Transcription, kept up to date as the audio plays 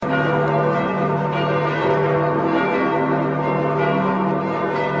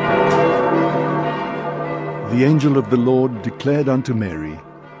the angel of the Lord declared unto Mary,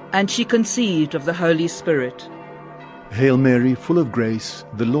 and she conceived of the Holy Spirit. Hail Mary, full of grace,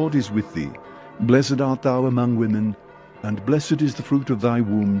 the Lord is with thee. Blessed art thou among women, and blessed is the fruit of thy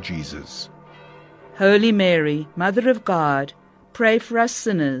womb, Jesus. Holy Mary, Mother of God, pray for us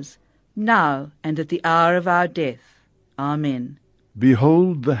sinners, now and at the hour of our death. Amen.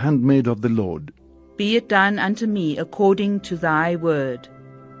 Behold the handmaid of the Lord. Be it done unto me according to thy word.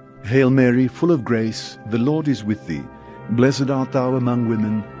 Hail Mary, full of grace, the Lord is with thee. Blessed art thou among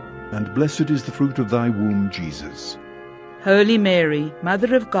women, and blessed is the fruit of thy womb, Jesus. Holy Mary,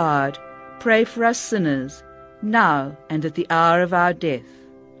 Mother of God, pray for us sinners, now and at the hour of our death.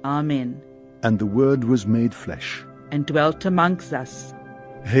 Amen. And the Word was made flesh, and dwelt amongst us.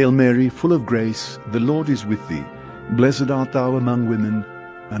 Hail Mary, full of grace, the Lord is with thee. Blessed art thou among women,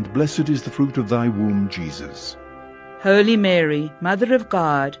 and blessed is the fruit of thy womb, Jesus. Holy Mary, Mother of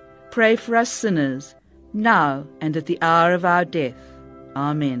God, pray for us sinners, now and at the hour of our death.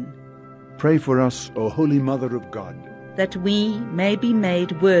 Amen. Pray for us, O Holy Mother of God, that we may be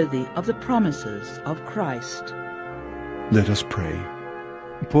made worthy of the promises of Christ. Let us pray.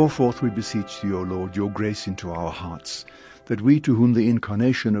 Pour forth, we beseech thee, O Lord, your grace into our hearts, that we, to whom the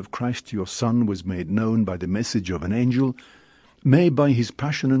incarnation of Christ your Son was made known by the message of an angel, may by his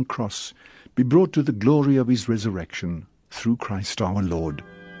passion and cross be brought to the glory of his resurrection, through Christ our Lord.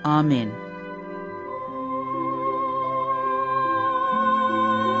 Amen.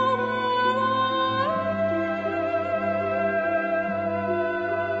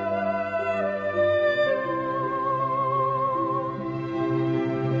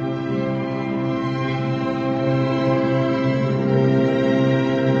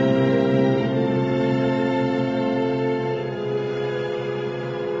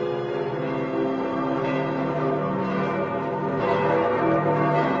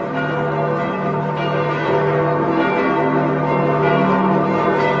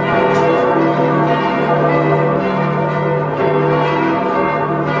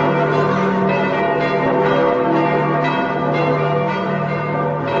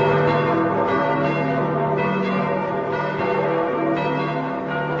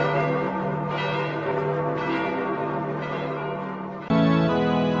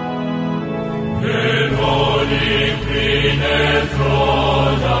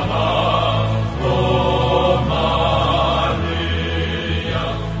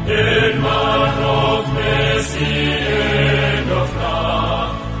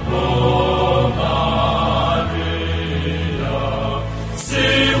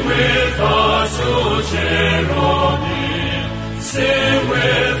 Sing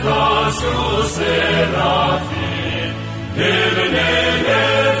with us, O Seraphim, heaven and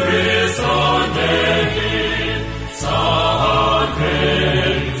every Sunday, Salve,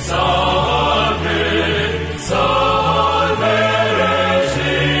 Salve, Salve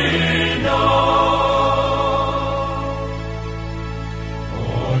Regina. O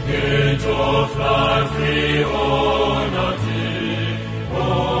gate of life, we honor thee, O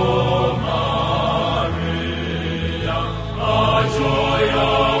Maria, our joy,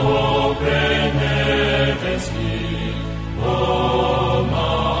 our hope, and heaven's key, O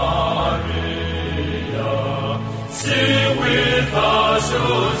Maria. Sing with us, O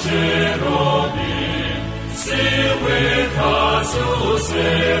cherubim, sing with us, O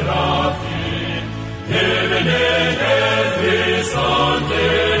seraphim, heaven and every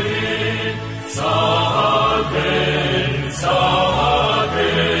Sunday, Salve,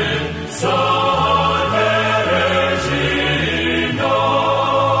 Salve, Salve Regina.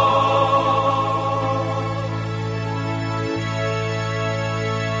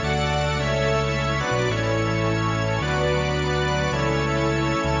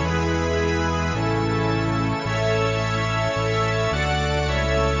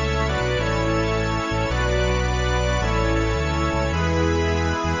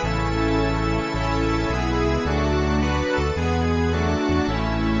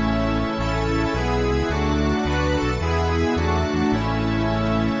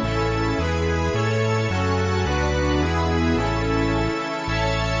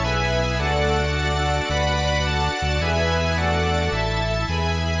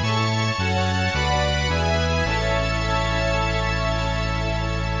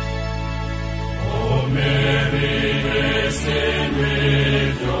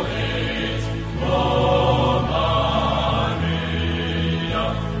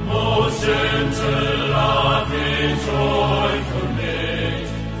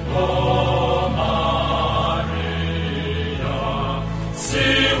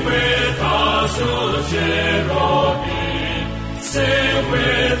 Sing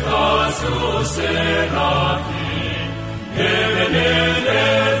with us, O Seraphim, heaven and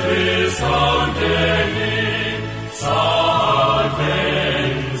earth resounding, Salve,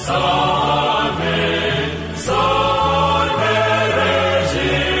 Salve, Salve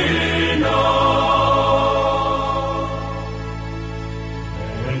Regina.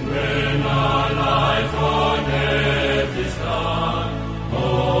 And when our life on earth is done, O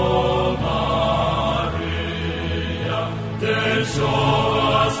Maria, then show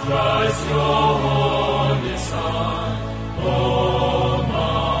us Christ your only Son. O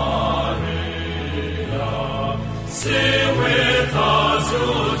Maria, sing with us, O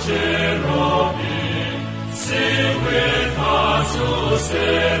cherubim, sing with us, O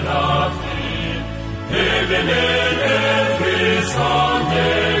seraphim, heaven and earth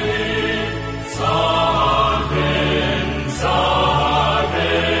resounding, Salve,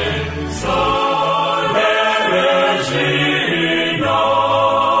 Salve, Salve Regina.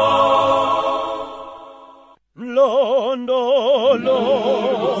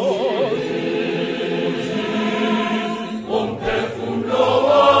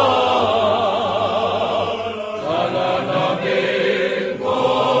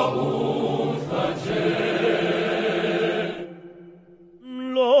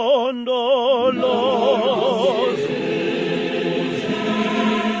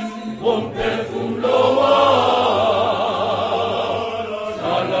 Un perfum loa,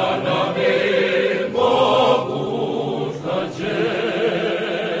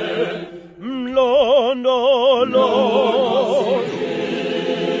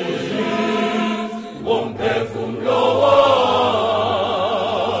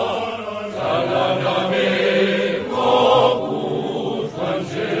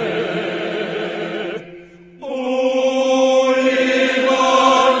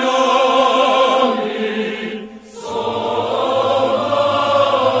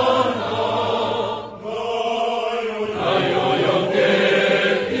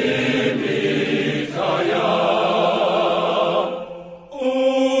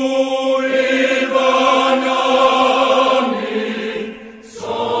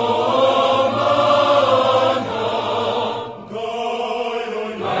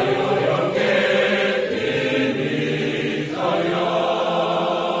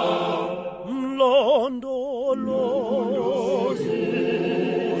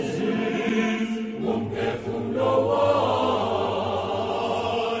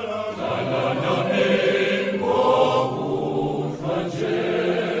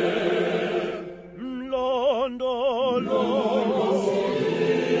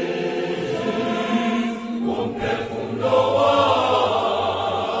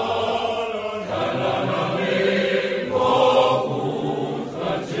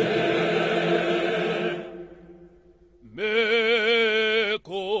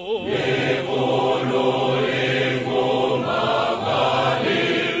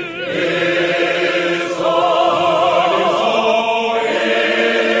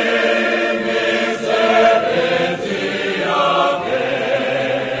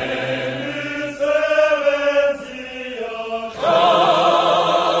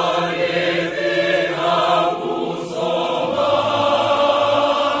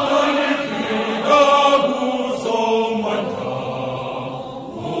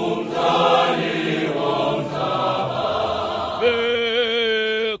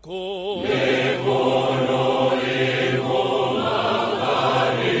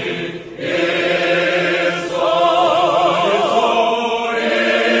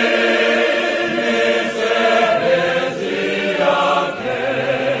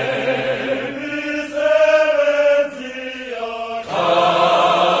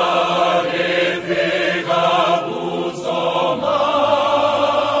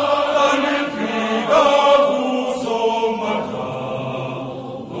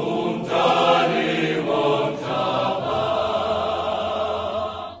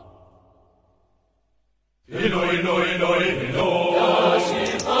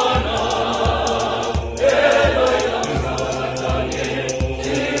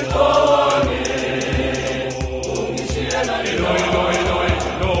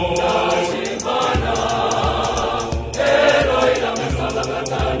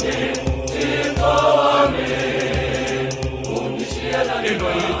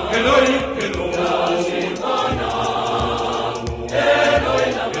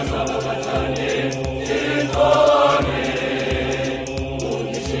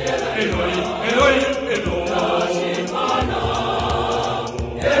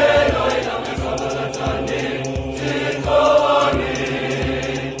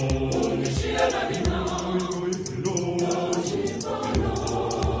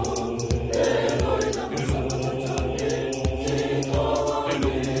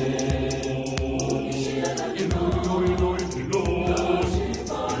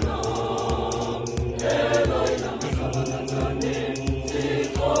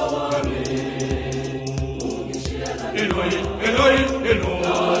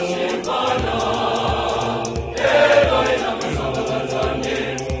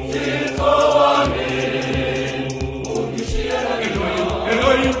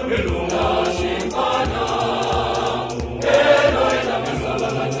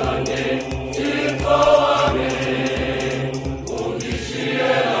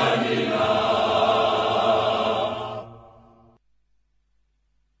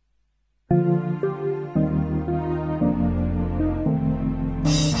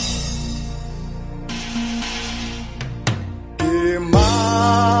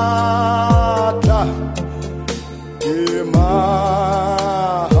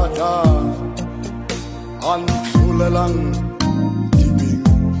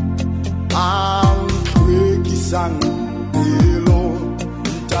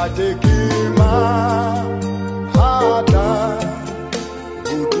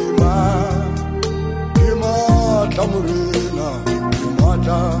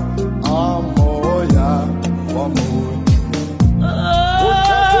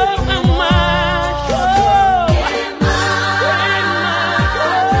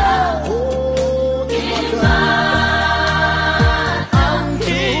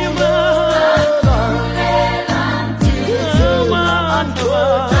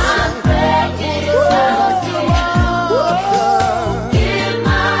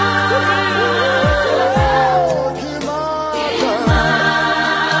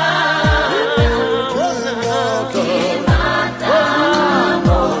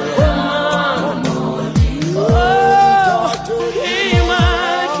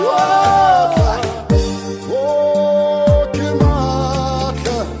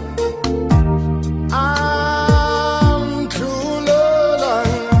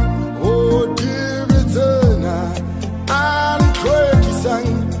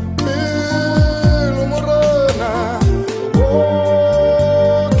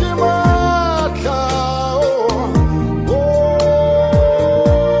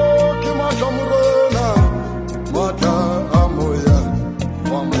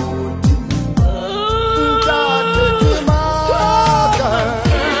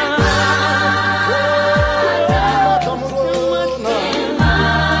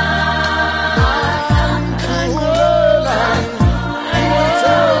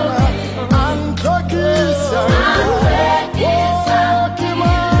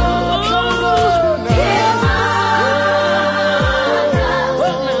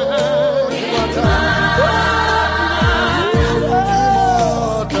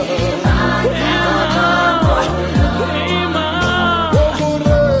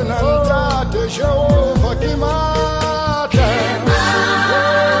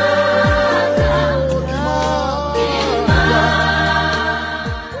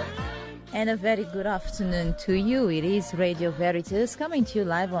 A very good afternoon to you. It is Radio Veritas coming to you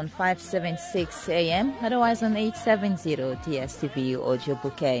live on 576 AM, otherwise on 870 DSTV Audio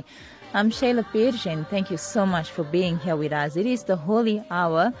Bouquet. I'm Shayla Pirge, and thank you so much for being here with us. It is the Holy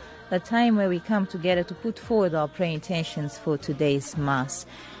Hour, a time where we come together to put forward our prayer intentions for today's Mass.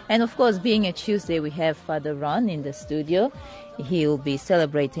 And of course, being a Tuesday, we have Father Ron in the studio. He will be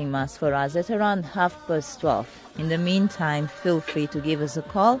celebrating Mass for us at around 12:30. In the meantime, feel free to give us a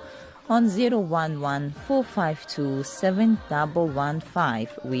call on 011-452-7115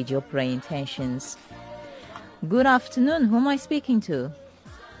 with your prayer intentions. Good afternoon. Who am I speaking to?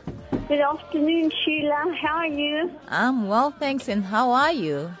 Good afternoon, Sheila. How are you? I'm well, thanks. And how are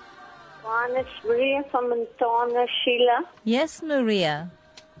you? Fine. It's Maria from Montana, Sheila. Yes, Maria.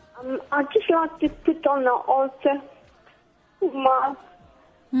 I'd just like to put on the altar my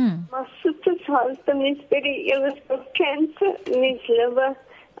sister's husband is very ill with cancer in his liver.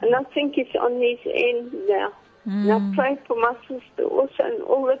 And I think it's on his end now. And I pray for my sister also and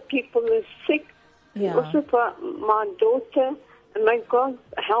all the people who are sick. Yeah. Also for my daughter. And may God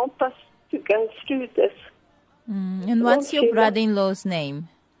help us to go through this. And what's your brother-in-law's name?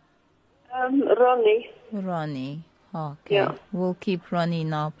 Ronnie. Ronnie. Okay. Yeah. We'll keep Ronnie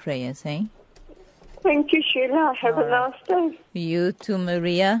in our prayers, eh? Thank you, Sheila. Have a nice day. You too,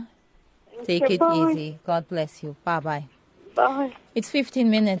 Maria. Take it Bye. easy. God bless you. Bye-bye. Bye. It's 15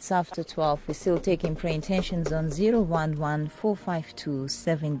 minutes after 12. We're still taking prayer intentions on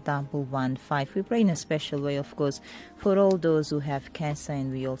 011-452-7115. We pray in a special way, of course, for all those who have cancer,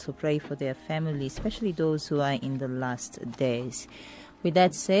 and we also pray for their families, especially those who are in the last days. With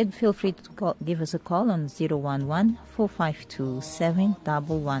that said, feel free to give us a call on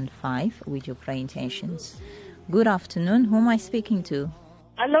 011-452-7115 with your prayer intentions. Good afternoon. Who am I speaking to?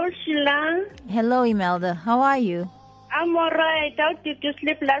 Hello, Sheila. Hello, Imelda. How are you? I'm all right. How did you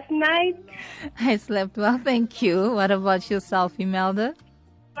sleep last night? I slept well, thank you. What about yourself, Imelda?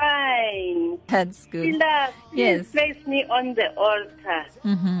 Fine. That's good. Sheila, please Yes. place me on the altar.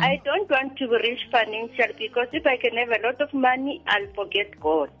 I don't want to be rich financially because if I can have a lot of money, I'll forget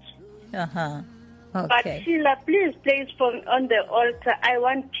God. Uh-huh. But Okay. Sheila, please place me on the altar. I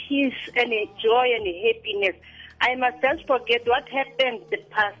want peace and joy and happiness. I must just forget what happened in the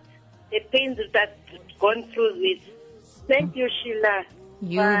past, the pains that I've gone through with. Thank you, Sheila.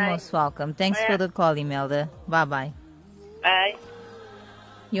 You're Bye. most welcome. Thanks Bye. for the call, Imelda. Bye-bye. Bye.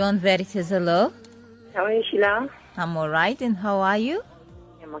 You're on Veritas, hello? How are you, Sheila? I'm all right, and how are you?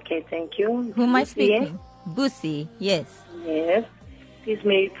 I'm okay, thank you. Who am I Yes? speaking? Busi, yes. Yes. Please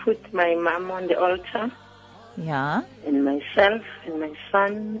may you put my mom on the altar, Yeah. and myself, and my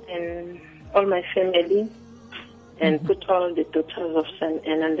son, and all my family, And put all the daughters of St.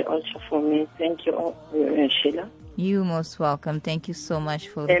 Anne on the altar for me. Thank you all, Sheila. You most welcome. Thank you so much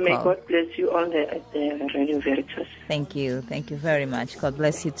for the And may call. God bless you all at the Radio Veritas. Thank you. Thank you very much. God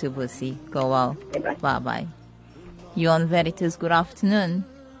bless you too, Busi. Go well. Bye-bye. Bye-bye. You on Veritas, good afternoon.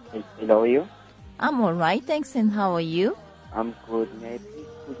 Hello, how are you? I'm all right, thanks. And how are you? I'm good. May I please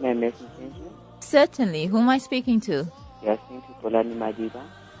put my message in? Certainly. Who am I speaking to? Yes, thank you, Polani Madiba.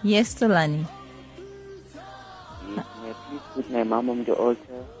 Yes, Tolani. May I please put my mom on the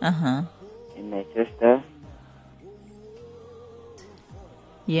altar Uh-huh. and my sister?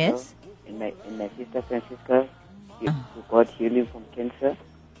 Yes? And my sister Francisca, who got healing from cancer,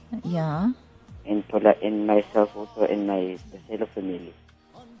 Yeah. and myself also, and the Sailor family.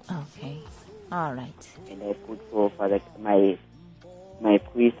 Okay. All right. And I put for Father, my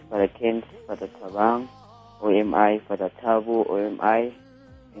priest, Father Kent, Father Tabang, OMI, Father Tabu, OMI,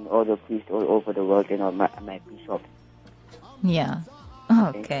 and all the priests all over the world, and all my bishop. Yeah.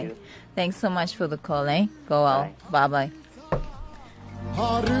 Okay. Thank you. Thanks so much for the call, eh? Go well. Bye-bye.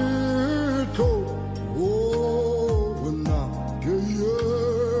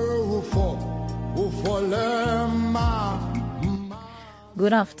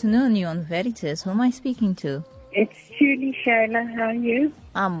 Good afternoon, you on Veritas. Who am I speaking to? It's Julie, Sheila. How are you?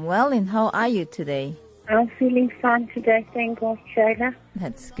 I'm well, and how are you today? I'm feeling fine today, thank God, Sheila.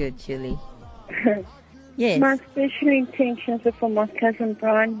 That's good, Julie. Yes. My special intentions are for my cousin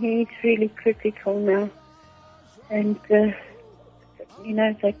Brian. He's really critical now. And, that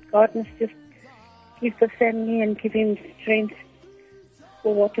God must just give the family and give him strength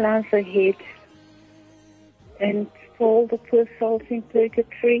for what lies ahead. And for all the poor souls in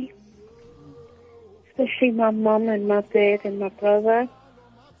purgatory, especially my mom and my dad and my brother,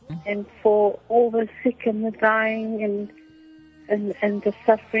 and for all the sick and the dying and the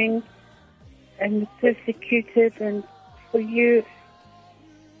suffering and the persecuted, and for you,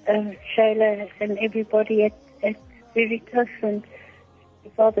 Sheila, and everybody at Veritas, and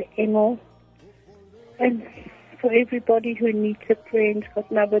Father Emil, and for everybody who needs a prayer and's got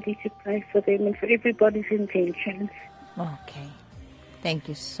nobody to pray for them, and for everybody's intentions. Okay. Thank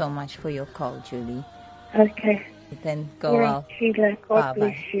you so much for your call, Julie. Okay. Then go well. Sheila, God Bye-bye.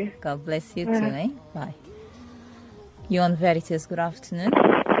 bless you. God bless you Bye. too, eh? Bye. You on Veritas, good afternoon.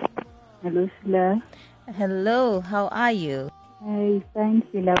 Hello, Sheila. Hello, how are you? Hi, fine,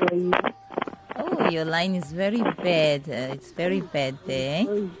 Sheila. How are you? Oh, your line is very bad. It's very bad there.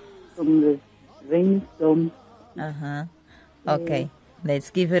 Oh, from the rainstorm. Uh-huh. Okay, let's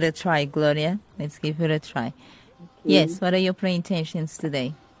give it a try, Gloria. Let's give it a try. Okay. Yes, what are your prayer intentions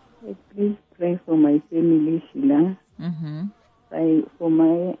today? Please pray for my family, Sheila. Mm-hmm. For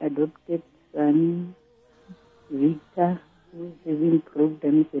my adopted son, Victor, who is having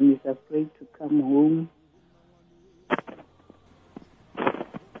problems and is afraid to come home.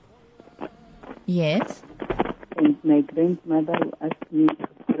 Yes. And my grandmother who asked me to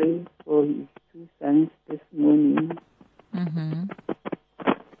pray for his two sons this morning. Mm-hmm.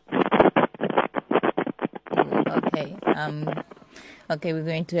 Okay. Okay, we're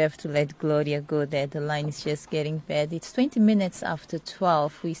going to have to let Gloria go there. The line is just getting bad. It's 20 minutes after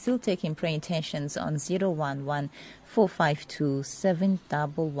 12. We're still taking prayer intentions on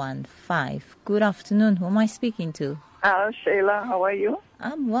 011-452-7115. Good afternoon. Who am I speaking to? Sheila, how are you?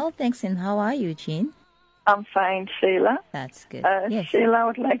 I'm well, thanks. And how are you, Jean? I'm fine, Sheila. That's good. Yes. Sheila, I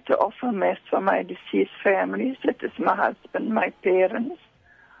would like to offer mass for my deceased families. That is my husband, my parents,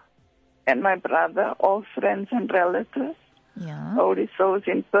 and my brother, all friends and relatives. Yeah. Holy souls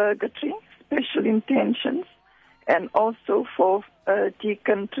in purgatory, special intentions, and also for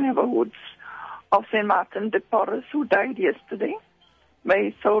Deacon Trevor Woods of St. Martin de Porres, who died yesterday. May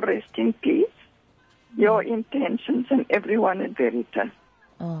his soul rest in peace. Your intentions and everyone at Veritas.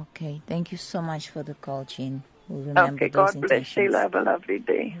 Okay, thank you so much for the call, Jean. We'll remember Okay, those God bless intentions. Sheila. Have a lovely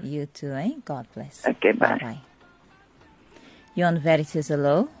day. You too, eh? God bless. Okay, bye. Bye-bye. You're on Veritas,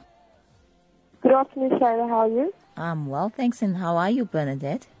 hello? Good afternoon, Sarah. How are you? I'm well, thanks. And how are you,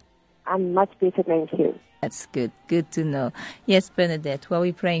 Bernadette? I'm much better, thank you. That's good. Good to know. Yes, Bernadette, what are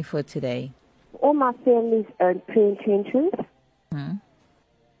we praying for today? All my family's prayer intentions, and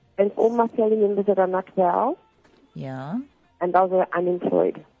all my family members that are not well, Yeah. and those that are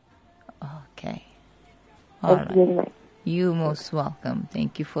unemployed. Okay. All Thank you very right. much. You're most welcome.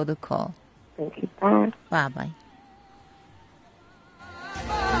 Thank you for the call. Thank you. Bye. Bye-bye.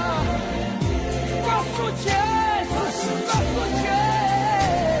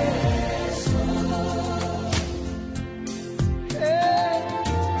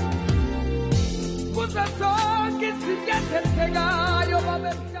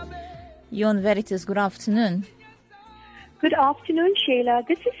 You're on Veritas, good afternoon. Good afternoon, Sheila.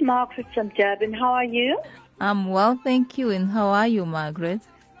 This is Margaret from Durban. How are you? I'm well, thank you. And how are you, Margaret?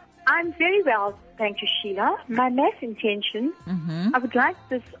 I'm very well, thank you, Sheila. My mass intention, I would like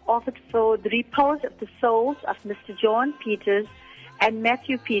this offered for the repose of the souls of Mr. John Peters and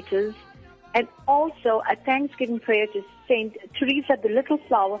Matthew Peters, and also a Thanksgiving prayer to Saint Teresa the Little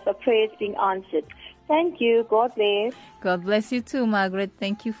Flower for prayers being answered. Thank you. God bless. God bless you too, Margaret.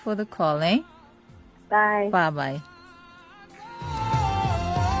 Thank you for the call, eh? Bye. Bye-bye.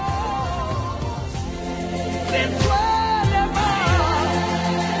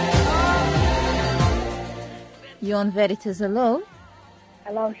 You're on Veritas. Hello.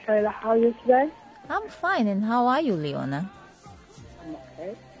 Hello, Sheila. How are you today? I'm fine. And how are you, Leona? I'm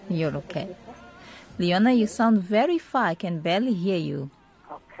okay. You're okay. Leona, you sound very far. I can barely hear you.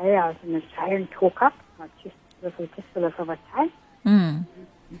 Okay, I was going to try and talk up. Just a little bit of time. Okay.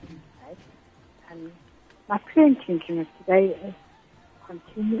 My prayer intention of today is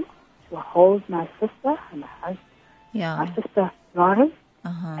continue to hold my sister and my husband, my sister Lauren,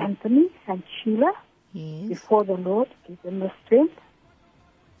 Anthony and Sheila before the Lord, give them the strength.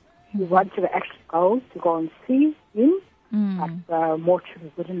 We want to actually go and see him, but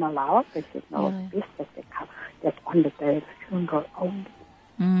mortuary wouldn't allow it. They said, no, it's best that they come. That's on the day of the funeral only.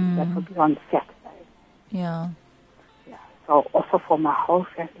 That will be on Saturday. Yeah. So also for my whole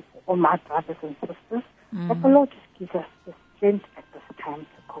family, for all my brothers and sisters, that the Lord just gives us the strength at this time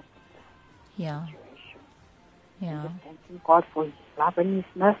to cope with this situation. Yeah. Thanking God for His love and His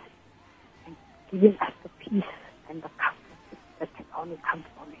mercy, and giving us the peace and the comfort that can only come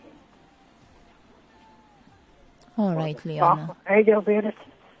from Him. All right, Leona. For Radio Veritas,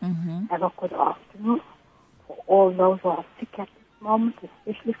 have a good afternoon. For all those who are sick at this moment,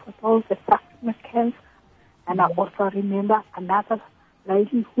 especially for those that suffer with cancer. And I also remember another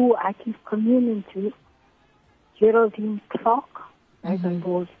lady who I give communion to, Geraldine Clark. May the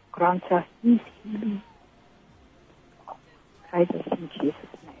Lord grant her His healing. Praise in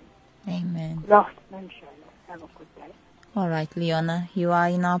Jesus' name. Amen. Good afternoon, Shirley. Have a good day. All right, Leona, you are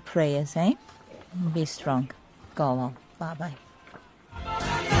in our prayers, eh? Be strong. Go on. Bye-bye.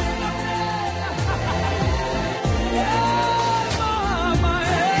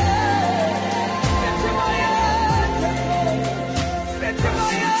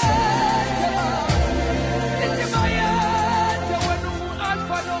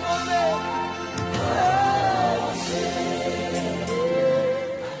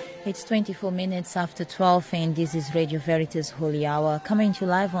 It's 24 minutes after 12 and this is Radio Veritas Holy Hour coming to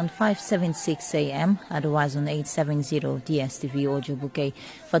you live on 576 AM, otherwise on 870 DSTV audio bouquet.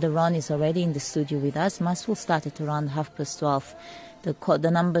 Father Ron is already in the studio with us. Mass will start at around 12:30.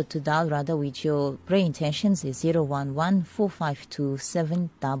 The number to dial rather with your prayer intentions is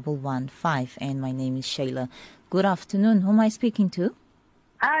 011-452-7115 and my name is Sheila. Good afternoon. Who am I speaking to?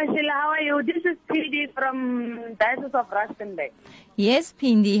 Hi, Sheila, how are you? This is Pindi from Diocese of Rustenburg. Yes,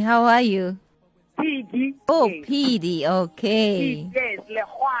 Pindi, how are you? Pindi. Oh, Pindi, okay. Yes,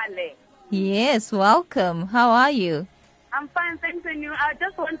 Lehwale. Yes, welcome. How are you? I'm fine, thanks. And you, I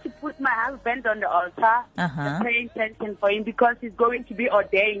just want to put my husband on the altar, the prayer intention for him, because he's going to be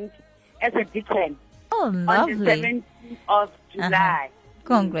ordained as a deacon. Oh, lovely. On the 17th of July.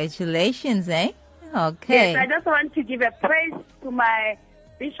 Congratulations, eh? Okay. Yes, I just want to give a praise to my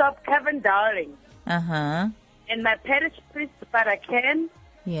Bishop Kevin Dowling. And my parish priest, Father Ken.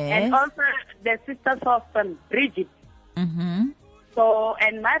 Yes. And also the sisters of Bridget. So,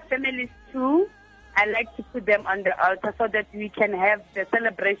 and my families too, I like to put them on the altar so that we can have the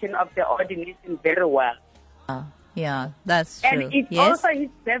celebration of the ordination very well. Yeah, that's true. And it's also his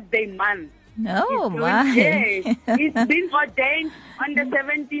birthday month. Oh, my. Yes. He's been ordained on the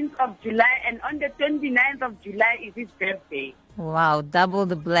 17th of July, and on the 29th of July is his birthday. Wow, double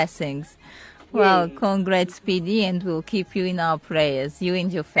the blessings. Well, congrats, PD, and we'll keep you in our prayers, you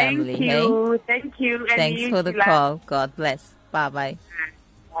and your family. Thank you. Hey? Thank you. And thanks for the call. God bless. Bye-bye.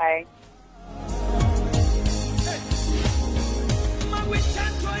 Bye.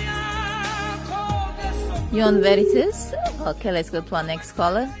 You're on Veritas. Okay, let's go to our next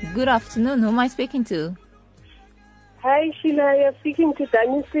caller. Good afternoon. Who am I speaking to? Hi, Sheila. You're speaking to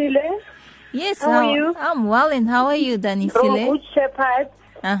Danny Sile. Yes, how are you? I'm well, and how are you, Danny Sile? From Good Shepherd.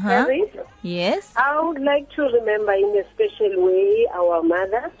 Yes. I would like to remember in a special way our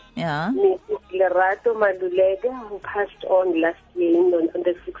mother, Mrs. Lerato Madulega, who passed on last year on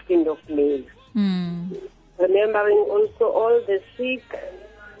the 16th of May. Remembering also all the sick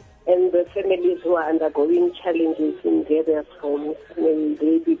and the families who are undergoing challenges in various homes. May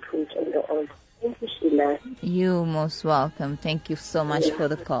they be put on the altar. Thank you, Sheila. You're most welcome. Thank you so much for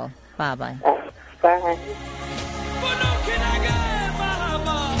the call. Bye-bye. Bye.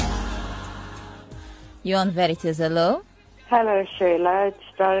 You're on Veritas. Hello. Hello, Sheila. It's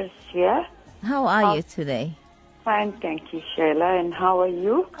Doris here. How are you today? Fine, thank you, Sheila. And how are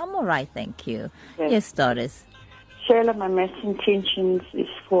you? I'm all right, thank you. Yes, Doris. Sheila, my mass intentions is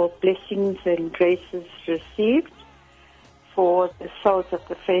for blessings and graces received for the souls of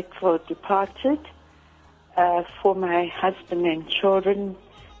the faithful departed, for my husband and children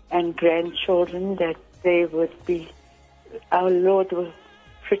and grandchildren, that they would be, our Lord will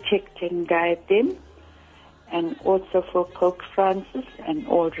protect and guide them, and also for Pope Francis and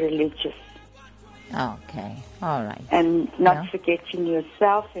all religious. Okay, all right. And not forgetting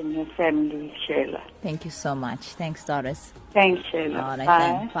yourself and your family, Sheila. Thank you so much. Thanks, Doris. Thanks, Sheila. All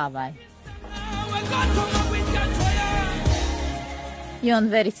right, bye. Bye-bye. You're on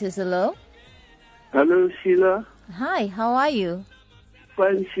Veritas. Hello. Hello, Sheila. Hi, how are you?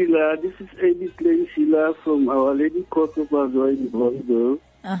 Fine, Sheila. This is Edith Lane, Sheila, from Our Lady Court of Azoi in Bonneville.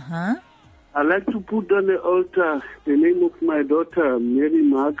 Uh-huh. I'd like to put on the altar the name of my daughter, Mary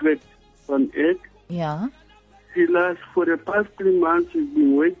Margaret Van Eck. Yeah. Sheila, for the past 3 months, she's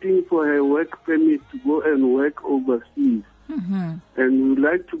been waiting for her work permit to go and work overseas. Mm-hmm. And we'd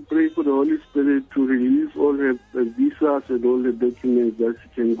like to pray for the Holy Spirit to release all her visas and all the documents that she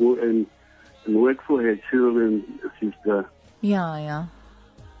can go and work for her children, sister. Yeah.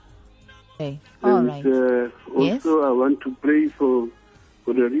 Okay, all right. Also, I want to pray for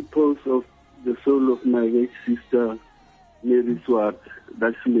the repose of the soul of my late sister, Mary Swart,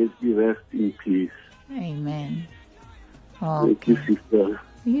 that she may be rest in peace. Amen. Okay. Thank you, sister.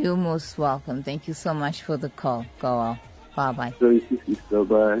 You're most welcome. Thank you so much for the call. Go on. Bye-bye. Thank you, sister.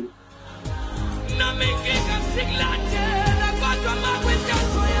 Bye.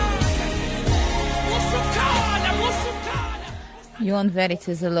 You on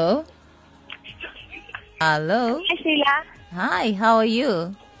Veritas. Hello? Hello? Hi, Sheila. Hi, how are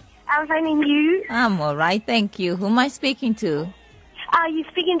you? I'm fine, and you? I'm all right, thank you. Who am I speaking to?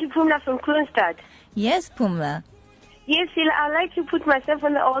 You're speaking to Pumla from Kroonstad. Yes, Pumla. Yes, Sheila, I'd like to put myself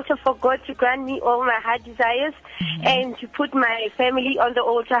on the altar for God to grant me all my heart desires, and to put my family on the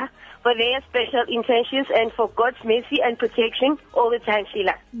altar for their special intentions and for God's mercy and protection all the time,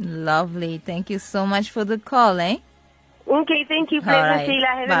 Sheila. Lovely. Thank you so much for the call, eh? Okay, thank you, pleasant, right. Sheila.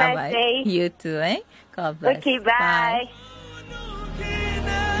 Have Bye-bye. a nice day. You too, eh? God bless. Okay, bye.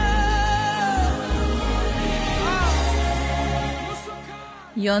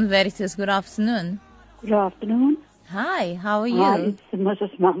 Yon Veritas, good afternoon. Good afternoon. Hi, how are you? Hi, it's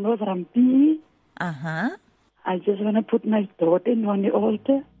Mrs. Mambo from P. Uh-huh. I just want to put my daughter on the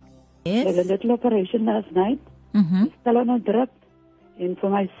altar. Yes. She had a little operation last night. Mm-hmm. She's still on a drip. And for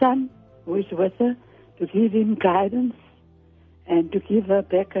my son, who is with her, to give him guidance and to give her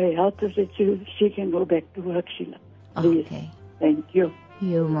back her health so that she can go back to work, Sheila. Please. Okay. Thank you.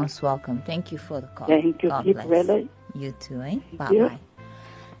 You're most welcome. Thank you for the call. Thank you. God Keep bless. well. You too, eh? Thank you. Bye-bye.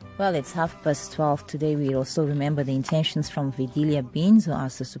 Well, it's 12:30 today. We also remember the intentions from Vidilia Beans, who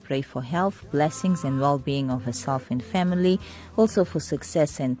asked us to pray for health, blessings, and well-being of herself and family, also for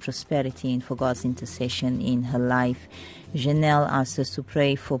success and prosperity, and for God's intercession in her life. Janelle asked us to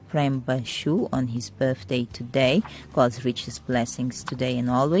pray for Prem Bashu on his birthday today. God's richest blessings today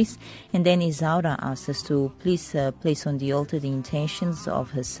and always. And then Isaura asked us to please place on the altar the intentions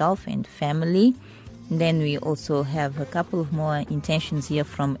of herself and family. And then we also have a couple of more intentions here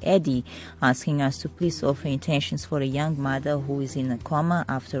from Eddie, asking us to please offer intentions for a young mother who is in a coma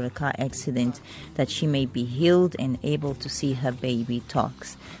after a car accident, that she may be healed and able to see her baby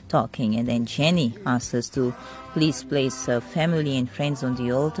talking. And then Jenny asked us to please place family and friends on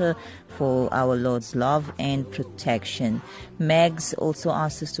the altar for our Lord's love and protection. Megs also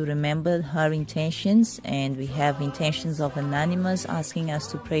asked us to remember her intentions, and we have intentions of Anonymous asking us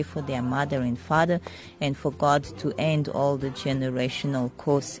to pray for their mother and father, and for God to end all the generational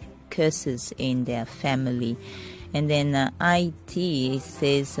curses in their family. And then IT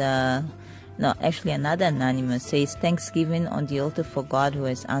says, another Anonymous says, Thanksgiving on the altar for God who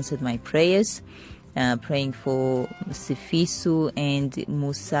has answered my prayers. Praying for Sifisu and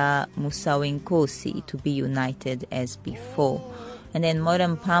Musa Wenkosi to be united as before. And then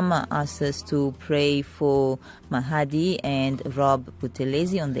Moram Pama asks us to pray for Mahadi and Rob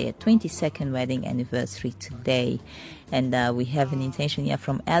Butelezi on their 22nd wedding anniversary today. And we have an intention here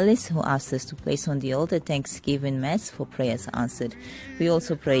from Alice, who asked us to place on the altar Thanksgiving Mass for prayers answered. We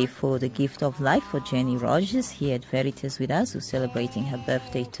also pray for the gift of life for Jenny Rogers here at Veritas with us, who's celebrating her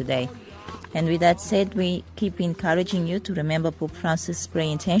birthday today. And with that said, we keep encouraging you to remember Pope Francis' prayer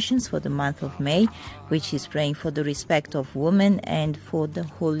intentions for the month of May, which is praying for the respect of women and for the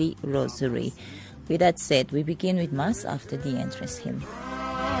Holy Rosary. With that said, we begin with Mass after the entrance hymn.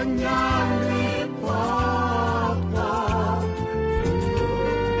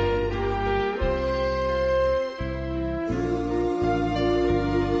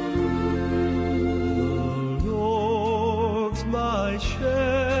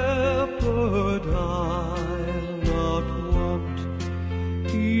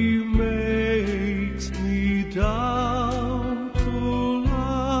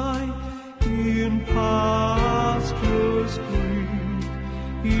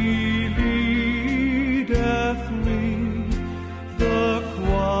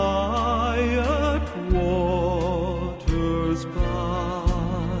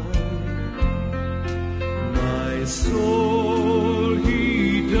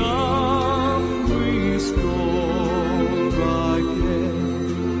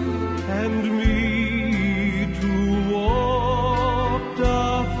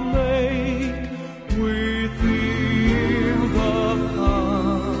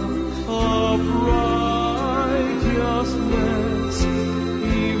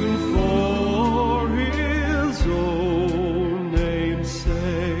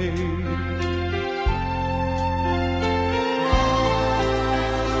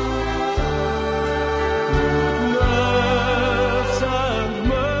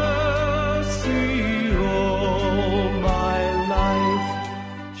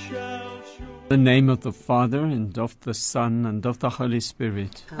 In the name of the Father, and of the Son, and of the Holy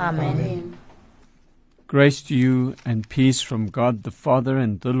Spirit. Amen. Grace to you and peace from God the Father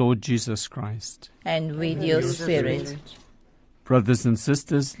and the Lord Jesus Christ. And with your spirit. Brothers and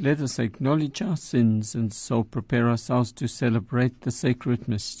sisters, let us acknowledge our sins and so prepare ourselves to celebrate the sacred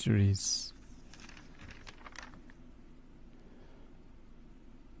mysteries.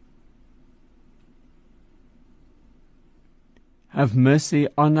 Have mercy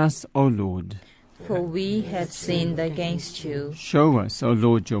on us, O Lord. For we have sinned against you. Show us, O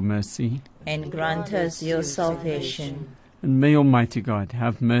Lord, your mercy. And grant us your salvation. And may Almighty God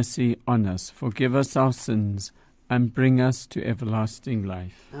have mercy on us, forgive us our sins, and bring us to everlasting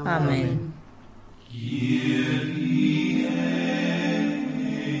life. Amen.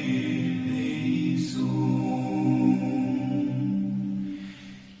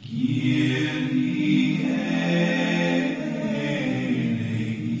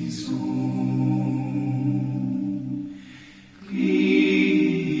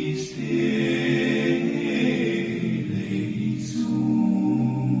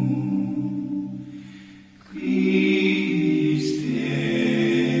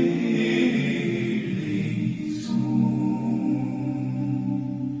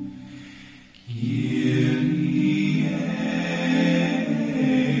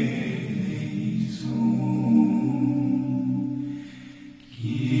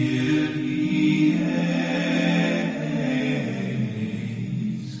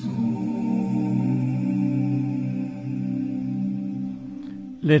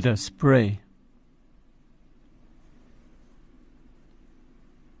 Let us pray.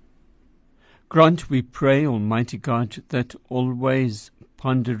 Grant, we pray, Almighty God, that always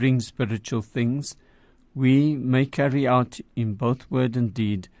pondering spiritual things, we may carry out in both word and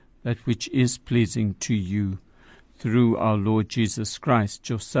deed that which is pleasing to you, through our Lord Jesus Christ,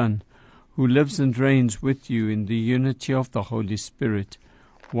 your Son, who lives and reigns with you in the unity of the Holy Spirit,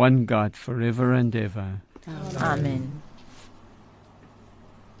 one God, forever and ever. Amen.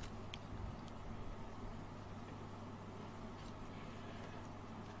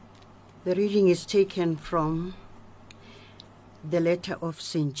 The reading is taken from the letter of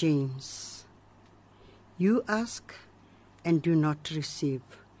St. James. You ask and do not receive,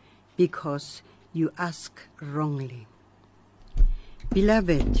 because you ask wrongly.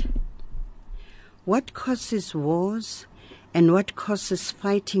 Beloved, what causes wars and what causes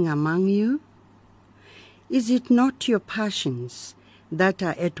fighting among you? Is it not your passions that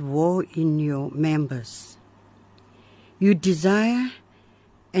are at war in your members? You desire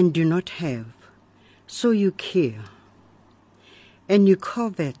and do not have, so you kill. And you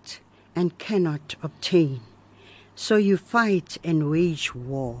covet and cannot obtain, so you fight and wage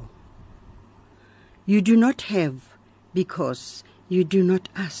war. You do not have because you do not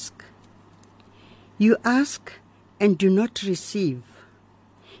ask. You ask and do not receive,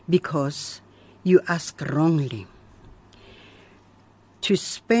 because you ask wrongly, to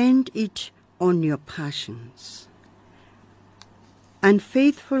spend it on your passions.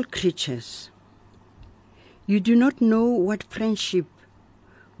 Unfaithful creatures, you do not know what friendship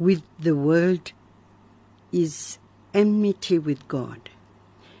with the world is enmity with God.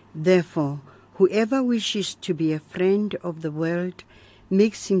 Therefore, whoever wishes to be a friend of the world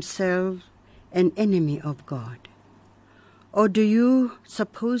makes himself an enemy of God. Or do you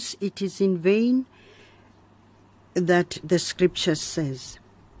suppose it is in vain that the scripture says,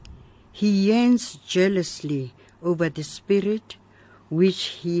 He yearns jealously over the Spirit which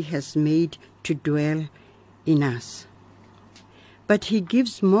He has made to dwell in us. But He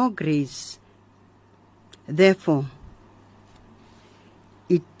gives more grace. Therefore,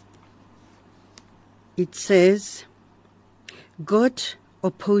 it says, God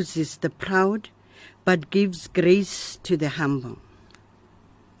opposes the proud, but gives grace to the humble.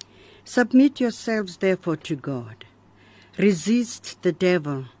 Submit yourselves therefore to God. Resist the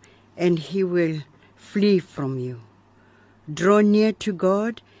devil, and he will flee from you. Draw near to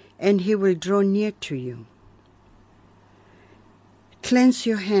God, and he will draw near to you. Cleanse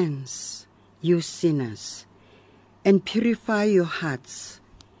your hands, you sinners, and purify your hearts,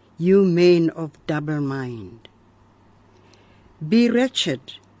 you men of double mind. Be wretched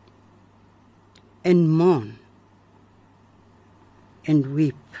and mourn and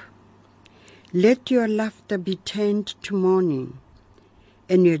weep. Let your laughter be turned to mourning,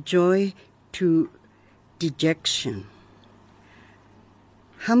 and your joy to dejection.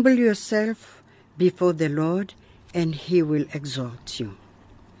 Humble yourself before the Lord, and He will exalt you.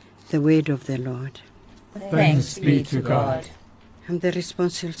 The word of the Lord. Thanks be to God. And the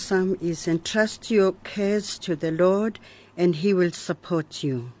responsorial psalm is, entrust your cares to the Lord, and He will support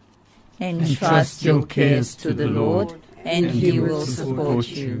you. Entrust your cares to the Lord, and He will support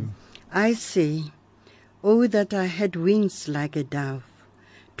you. I say, oh, that I had wings like a dove,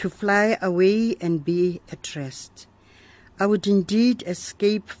 to fly away and be at rest. I would indeed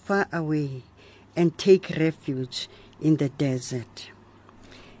escape far away and take refuge in the desert.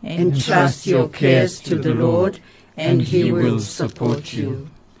 Entrust your cares to the Lord, and He will support you.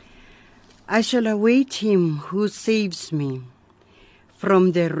 I shall await Him who saves me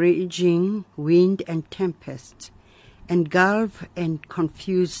from the raging wind and tempest, and gulf and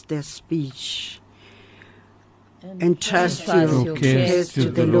confuse their speech. Entrust your cares to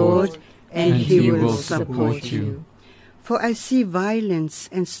the Lord, and He will support you. For I see violence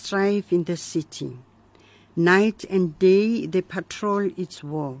and strife in the city. Night and day they patrol its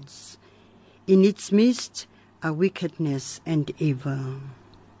walls. In its midst are wickedness and evil.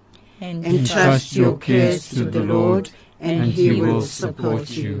 Entrust your cares to the Lord, and He will support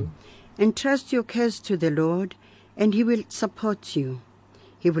you. Entrust your cares to the Lord, and He will support you.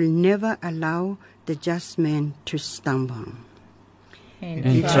 He will never allow the just man to stumble.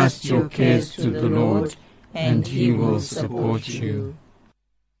 Entrust your cares to the Lord, and He will support you.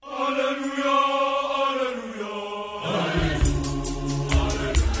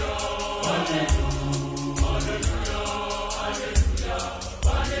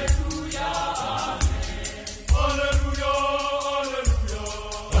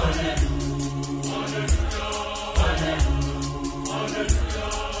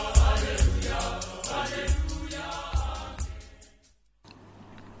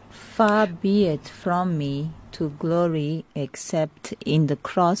 Far be it from me to glory except in the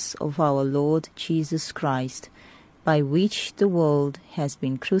cross of our Lord Jesus Christ, by which the world has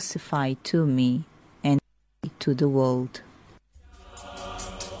been crucified to me and to the world.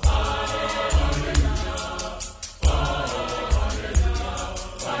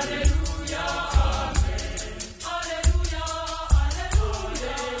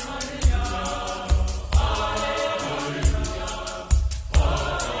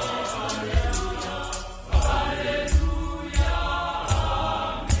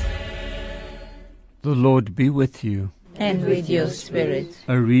 The Lord be with you. And with your spirit.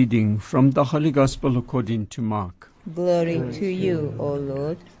 A reading from the Holy Gospel according to Mark. Glory to you, O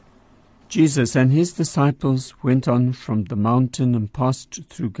Lord. Jesus and his disciples went on from the mountain and passed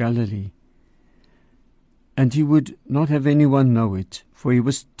through Galilee. And he would not have anyone know it, for he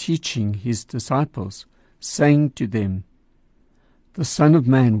was teaching his disciples, saying to them, The Son of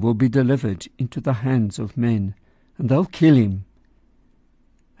Man will be delivered into the hands of men, and they'll kill him.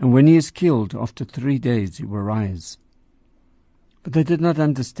 And when he is killed, after 3 days he will rise. But they did not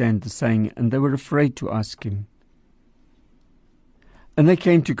understand the saying, and they were afraid to ask him. And they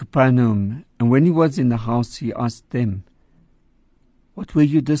came to Capernaum, and when he was in the house, he asked them, What were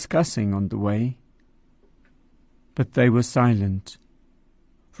you discussing on the way? But they were silent.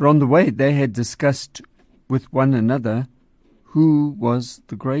 For on the way they had discussed with one another who was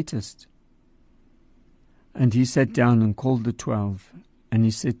the greatest. And he sat down and called the 12, and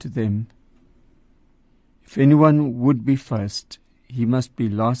he said to them, If anyone would be first, he must be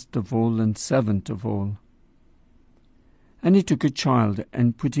last of all and servant of all. And he took a child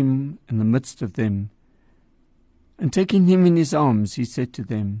and put him in the midst of them. And taking him in his arms, he said to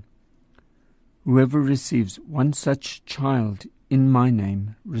them, Whoever receives one such child in my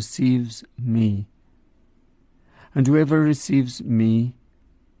name receives me. And whoever receives me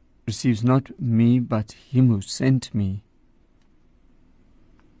receives not me, but him who sent me.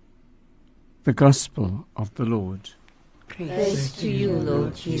 The Gospel of the Lord. Praise to you,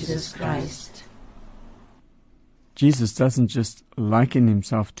 Lord Jesus Christ. Jesus doesn't just liken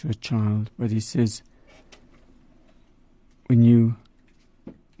himself to a child, but he says, when you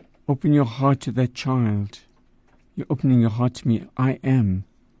open your heart to that child, you're opening your heart to me. I am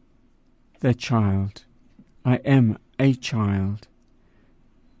that child. I am a child.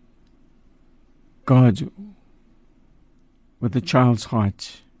 God, with a child's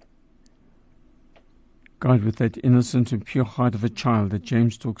heart, God with that innocent and pure heart of a child that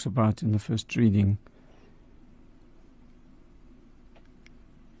James talks about in the first reading.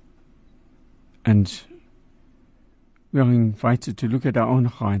 And we are invited to look at our own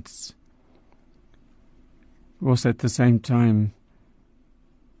hearts. We also at the same time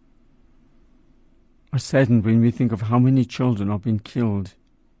are saddened when we think of how many children are being killed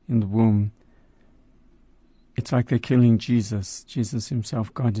in the womb. It's like they're killing Jesus. Jesus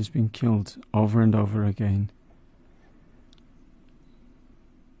himself, God, is being killed over and over again.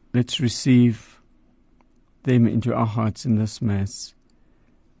 Let's receive them into our hearts in this Mass.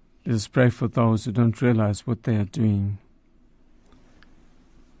 Let us pray for those who don't realize what they are doing.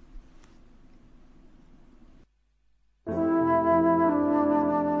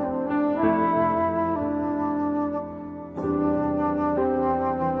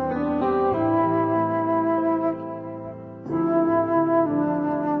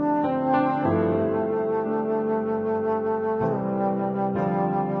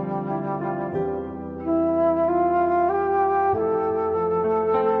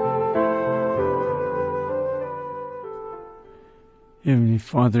 Heavenly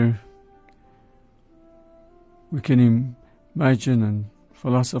Father, we can imagine and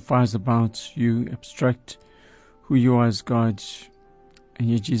philosophize about you, abstract who you are as God, and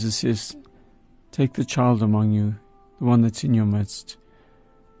yet Jesus says, take the child among you, the one that's in your midst,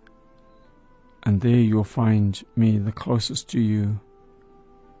 and there you'll find me, the closest to you.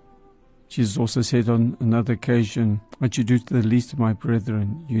 Jesus also said on another occasion, what you do to the least of my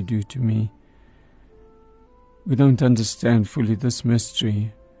brethren, you do to me. We don't understand fully this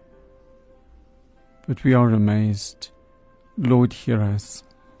mystery, but we are amazed. Lord, hear us.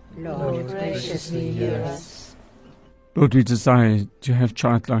 Lord, graciously hear us. Lord, we desire to have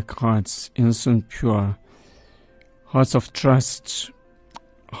childlike hearts, innocent, pure, hearts of trust,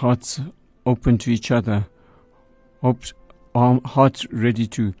 hearts open to each other, hearts ready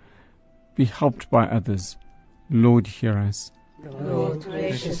to be helped by others. Lord, hear us. Lord,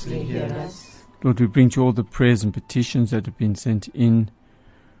 graciously hear us. Lord, we bring to you all the prayers and petitions that have been sent in.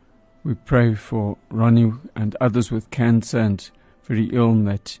 We pray for Ronnie and others with cancer and very ill, and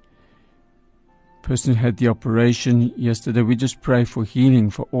that person who had the operation yesterday. We just pray for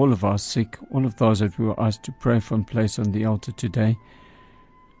healing for all of our sick, all of those that we were asked to pray for and place on the altar today.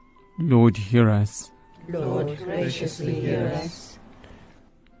 Lord, hear us. Lord, graciously hear us.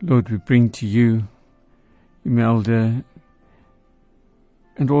 Lord, we bring to you Imelda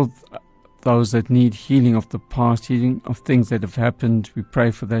and all those that need healing of the past, healing of things that have happened. We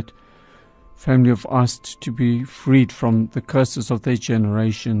pray for that family of asked to be freed from the curses of their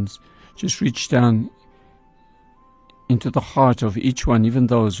generations. Just reach down into the heart of each one, even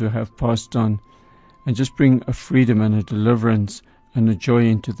those who have passed on, and just bring a freedom and a deliverance and a joy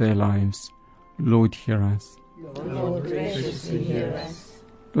into their lives. Lord, hear us. Lord, graciously hear us.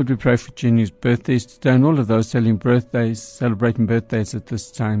 Lord, we pray for Jenny's birthdays today and all of those celebrating birthdays at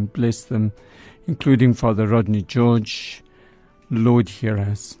this time. Bless them, including Father Rodney George. Lord, hear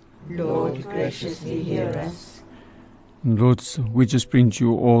us. Lord, graciously hear us. And Lord, we just bring to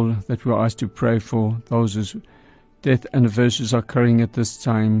you all that we are asked to pray for, those whose death anniversaries are occurring at this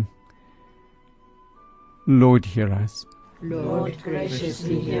time. Lord, hear us. Lord,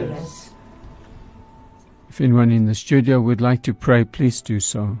 graciously hear us. If anyone in the studio would like to pray, please do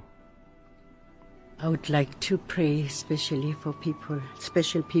so. I would like to pray especially for people,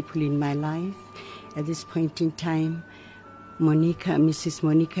 special people in my life. At this point in time, Mrs.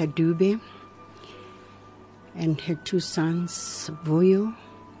 Monica Dube and her two sons, Voyo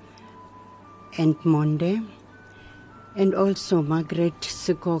and Monde, and also Margaret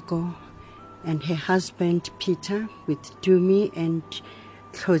Sikoko and her husband Peter with Dumi and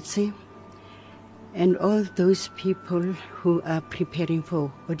Klotse, and all those people who are preparing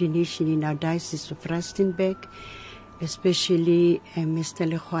for ordination in our Diocese of Rustenburg, especially Mr.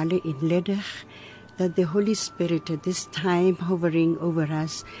 Lechwale in Ledach, that the Holy Spirit at this time hovering over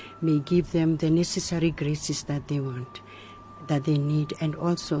us may give them the necessary graces that they want. that they need, and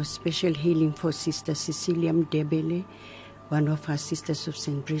also special healing for Sister Cecilia Mdebele, one of our sisters of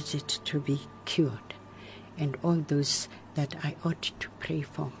St. Bridget, to be cured, and all those that I ought to pray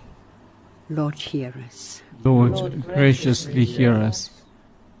for. Lord, hear us. Lord, graciously hear us.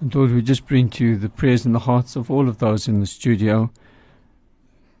 And Lord, we just bring to you the prayers in the hearts of all of those in the studio.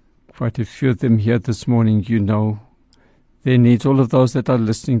 Quite a few of them here this morning, you know their needs, all of those that are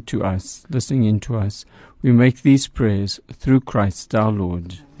listening to us, listening in to us. We make these prayers through Christ our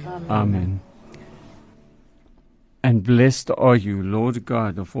Lord. Amen. And blessed are you, Lord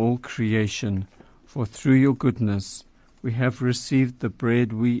God of all creation, for through your goodness we have received the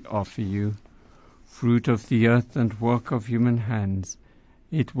bread we offer you, fruit of the earth and work of human hands.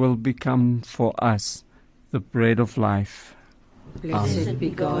 It will become for us the bread of life. Blessed be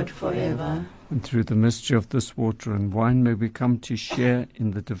God forever. And through the mystery of this water and wine may we come to share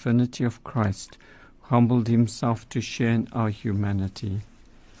in the divinity of Christ, who humbled himself to share in our humanity.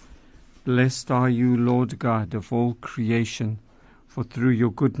 Blessed are you, Lord God of all creation, for through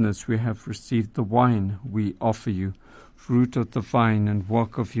your goodness we have received the wine we offer you, fruit of the vine and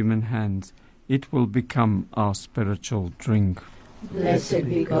work of human hands. It will become our spiritual drink. Blessed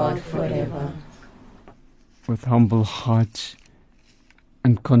be God forever. With humble heart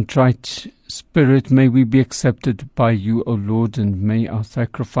and contrite spirit may we be accepted by you, O Lord, and may our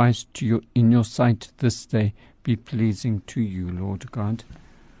sacrifice to you in your sight this day be pleasing to you, Lord God.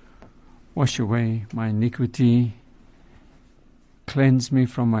 Wash away my iniquity, cleanse me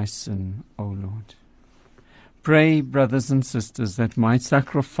from my sin, O Lord. Pray, brothers and sisters, that my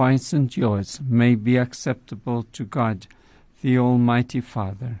sacrifice and yours may be acceptable to God, the Almighty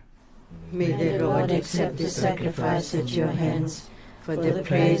Father. May the Lord accept the sacrifice at your hands, for the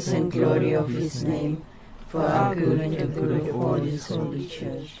praise and glory of his name, for our good and the good of all his holy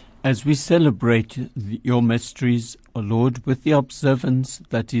church. As we celebrate your mysteries, O Lord, with the observance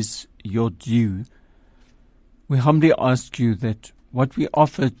that is your due, we humbly ask you that what we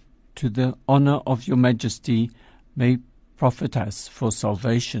offer to the honor of your majesty may profit us for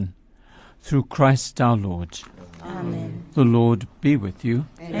salvation. Through Christ our Lord. Amen. The Lord be with you.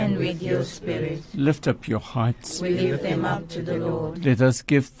 And with your spirit. Lift up your hearts. We lift them up to the Lord. Let us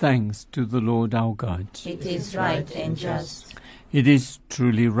give thanks to the Lord our God. It is right and just. It is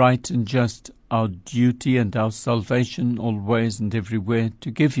truly right and just, our duty and our salvation always and everywhere,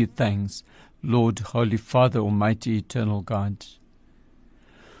 to give you thanks, Lord, Holy Father, Almighty, Eternal God.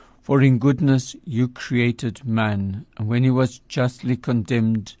 For in goodness you created man, and when he was justly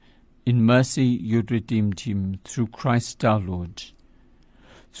condemned, in mercy you redeemed him through Christ our Lord.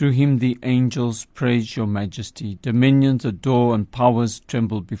 Through him the angels praise your majesty, dominions adore and powers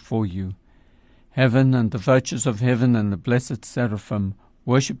tremble before you. Heaven and the virtues of heaven and the blessed seraphim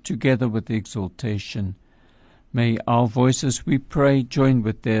worship together with exaltation. May our voices, we pray, join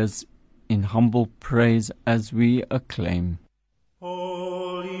with theirs in humble praise as we acclaim.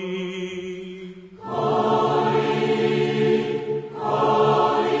 Holy, holy,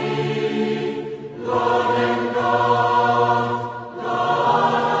 holy, Lord and God,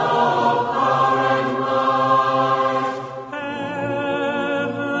 God of power and might.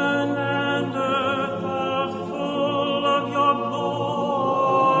 Heaven and earth are full of your glory.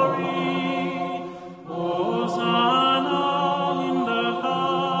 Hosanna in the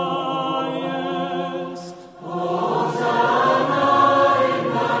highest. Hosanna in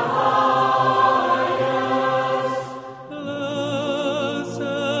the highest. Blessed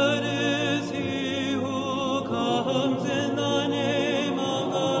is he who comes in the name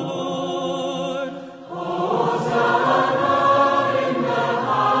of the Lord. Hosanna in the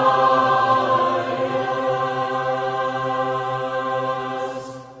highest.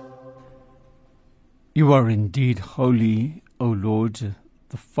 You are indeed holy, O Lord,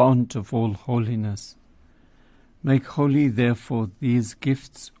 the fount of all holiness. Make holy, therefore, these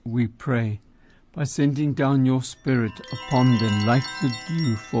gifts, we pray, by sending down your Spirit upon them like the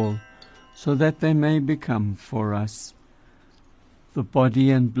dewfall, so that they may become for us the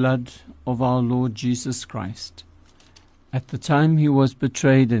body and blood of our Lord Jesus Christ. At the time he was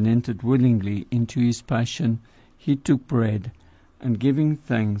betrayed and entered willingly into his passion, he took bread, and giving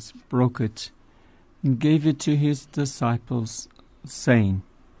thanks, broke it, and gave it to his disciples, saying,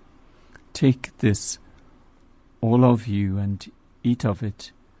 Take this, all of you, and eat of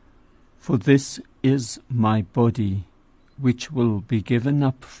it, for this is my body, which will be given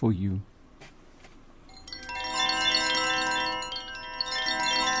up for you.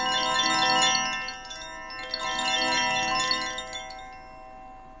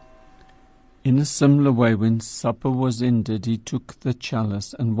 In a similar way, when supper was ended, he took the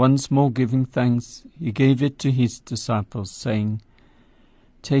chalice, and once more giving thanks, he gave it to his disciples, saying,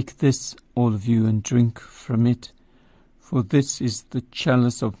 "Take this, all of you, and drink from it, for this is the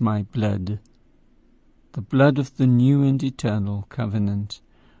chalice of my blood, the blood of the new and eternal covenant,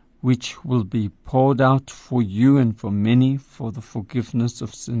 which will be poured out for you and for many for the forgiveness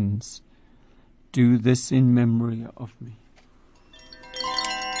of sins. Do this in memory of me."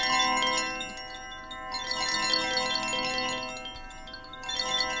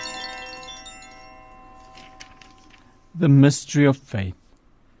 The mystery of faith.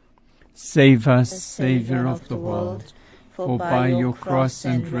 Save us, Saviour of the world, for by your cross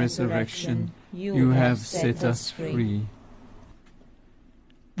and resurrection you have set us free.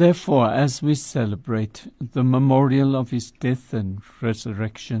 Therefore, as we celebrate the memorial of his death and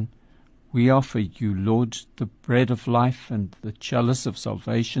resurrection, we offer you, Lord, the bread of life and the chalice of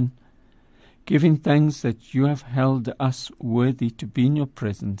salvation, giving thanks that you have held us worthy to be in your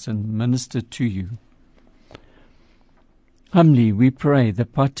presence and minister to you. Humbly we pray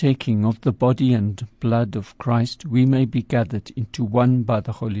that, partaking of the body and blood of Christ, we may be gathered into one by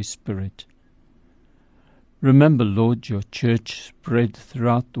the Holy Spirit. Remember, Lord, your church spread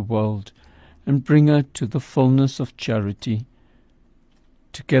throughout the world, and bring her to the fullness of charity,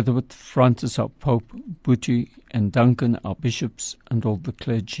 together with Francis our Pope, Buti and Duncan our bishops, and all the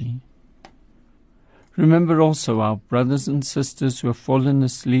clergy. Remember also our brothers and sisters who have fallen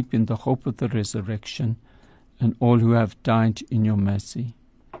asleep in the hope of the resurrection, and all who have died in your mercy.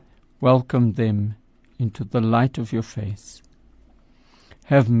 Welcome them into the light of your face.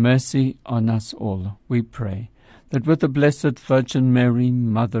 Have mercy on us all, we pray, that with the Blessed Virgin Mary,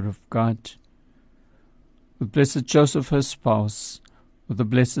 Mother of God, with Blessed Joseph her spouse, with the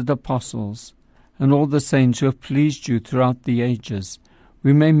blessed apostles, and all the saints who have pleased you throughout the ages,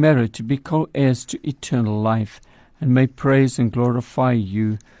 we may merit to be co-heirs to eternal life, and may praise and glorify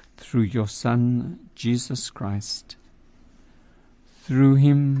you through your Son, Jesus Christ. Through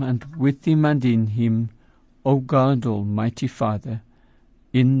him, and with him, and in him, O God, Almighty Father,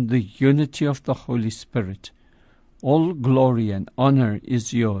 in the unity of the Holy Spirit, all glory and honor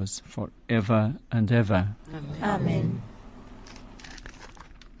is yours forever and ever. Amen.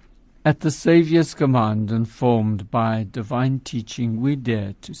 At the Saviour's command, informed by divine teaching, we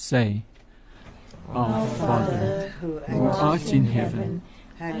dare to say, Our Father, who art in heaven,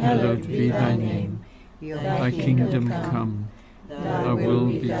 hallowed be thy name. Thy kingdom come. Thy will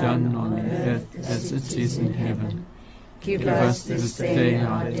be done on earth as it is in heaven. Give us this day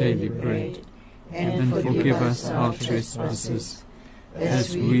our daily bread, and forgive us our trespasses,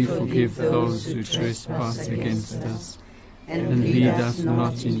 as we forgive those who trespass against us. And lead us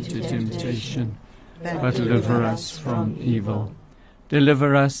not into temptation, but deliver us from evil.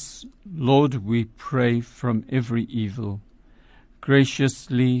 Deliver us, Lord, we pray, from every evil.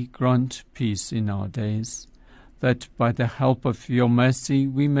 Graciously grant peace in our days, that by the help of your mercy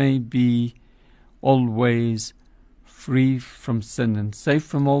we may be always free from sin and safe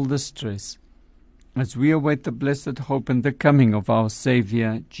from all distress, as we await the blessed hope and the coming of our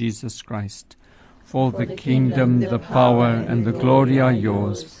Saviour, Jesus Christ. For the kingdom, the power, and the glory are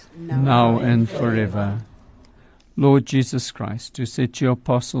yours, now and forever. Lord Jesus Christ, who said to your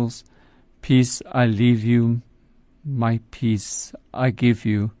apostles, Peace I leave you, my peace I give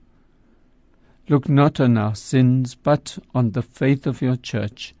you. Look not on our sins, but on the faith of your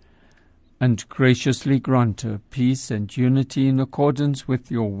church, and graciously grant her peace and unity in accordance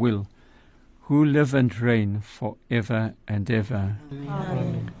with your will, who live and reign forever and ever.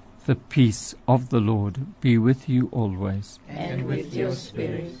 Amen. The peace of the Lord be with you always. And with your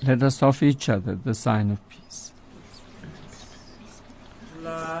spirit. Let us offer each other the sign of peace.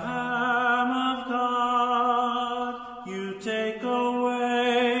 Lamb of God, you take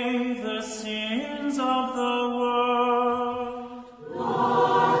away the sins of the world.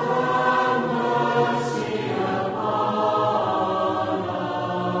 Lord, have mercy upon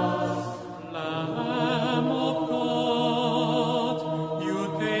us. Lamb of God, you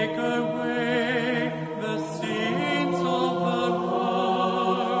take away the sins of the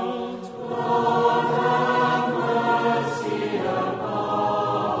world. Lord, have mercy upon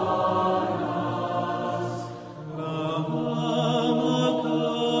us. Lamb of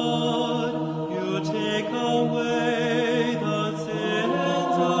God, you take away the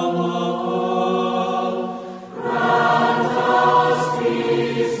sins of the world. Grant us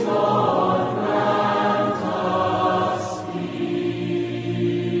peace, Lord, grant us peace.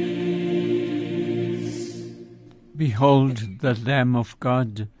 Behold the Lamb of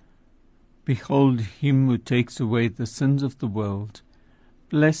God. Behold him who takes away the sins of the world.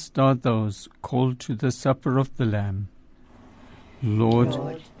 blessed are those called to the supper of the Lamb.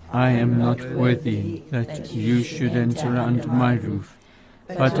 Lord, I am not worthy that you should enter under my roof,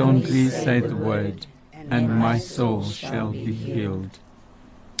 but only say the word, and my soul shall be healed.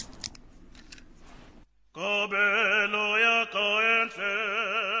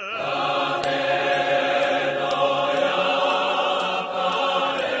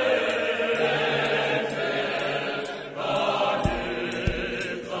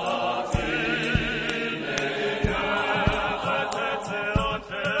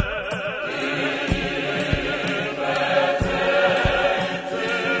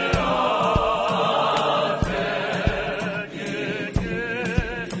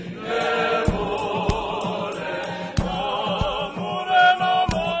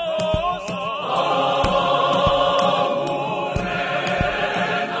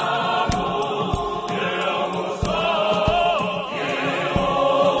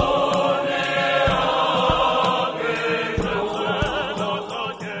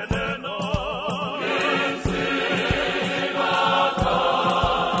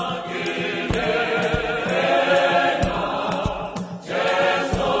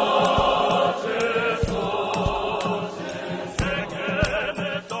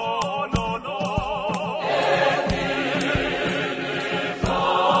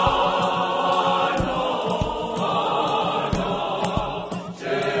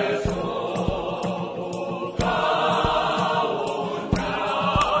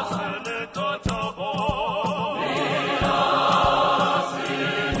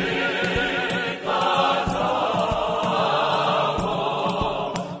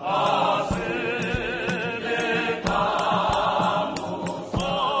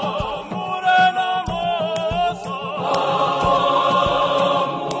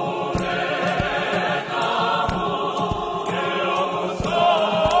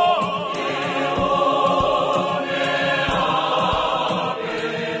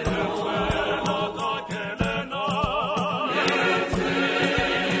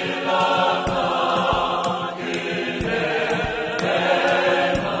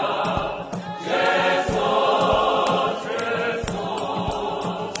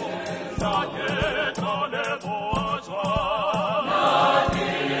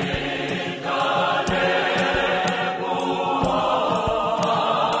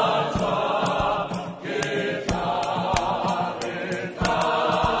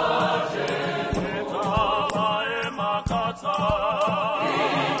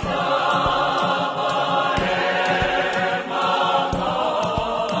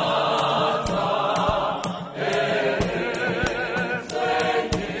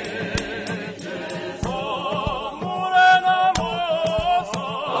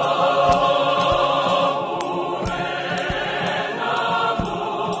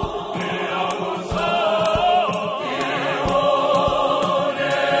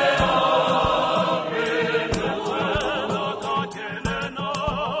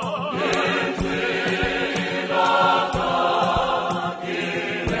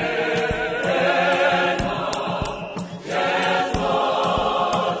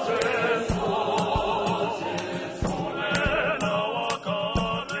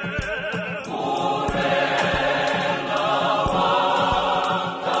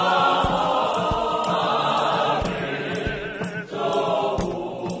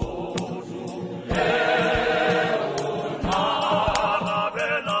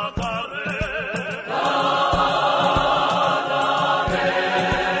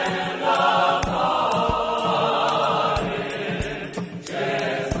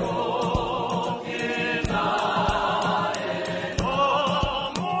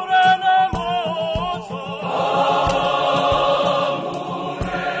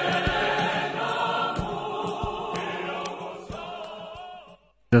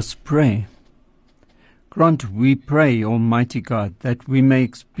 Let us pray. Grant, we pray, Almighty God, that we may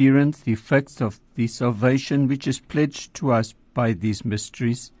experience the effects of the salvation which is pledged to us by these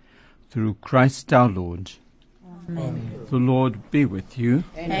mysteries, through Christ our Lord. Amen. The Lord be with you.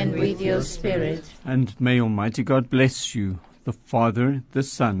 And with your spirit. And may Almighty God bless you, the Father, the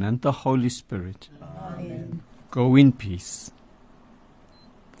Son, and the Holy Spirit. Amen. Go in peace.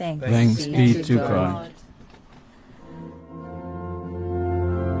 Thanks be to God.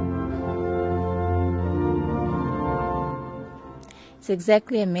 It's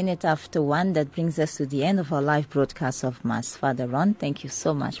exactly a minute after 1. That brings us to the end of our live broadcast of Mass. Father Ron, thank you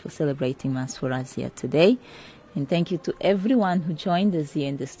so much for celebrating Mass for us here today. And thank you to everyone who joined us here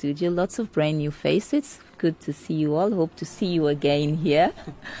in the studio. Lots of brand new faces. Good to see you all. Hope to see you again here.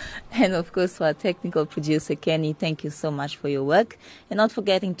 And of course, for our technical producer, Kenny, thank you so much for your work. And not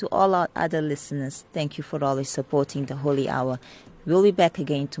forgetting to all our other listeners, thank you for always supporting the Holy Hour. We'll be back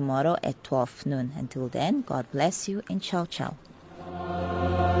again tomorrow at 12 noon. Until then, God bless you and ciao, ciao.